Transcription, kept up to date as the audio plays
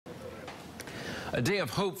A day of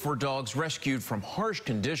hope for dogs rescued from harsh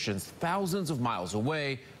conditions thousands of miles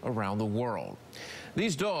away around the world.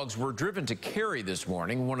 These dogs were driven to Cary this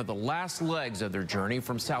morning, one of the last legs of their journey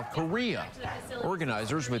from South Korea.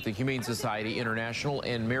 Organizers with the Humane Society International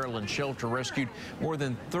and Maryland Shelter rescued more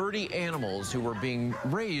than 30 animals who were being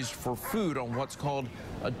raised for food on what's called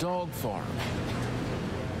a dog farm.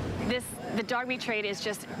 The dog meat trade is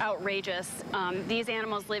just outrageous. These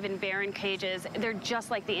animals live in barren cages. They're just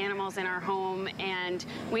like the animals in our home, and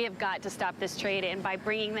we have got to stop this trade. And by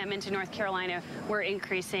bringing them into North Carolina, we're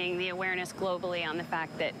increasing the awareness globally on the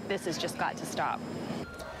fact that this has just got to stop.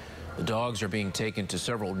 The dogs are being taken to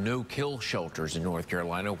several no-kill shelters in North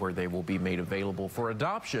Carolina where they will be made available for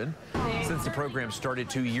adoption. Since the program started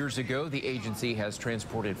 2 years ago, the agency has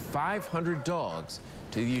transported 500 dogs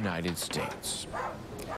to the United States.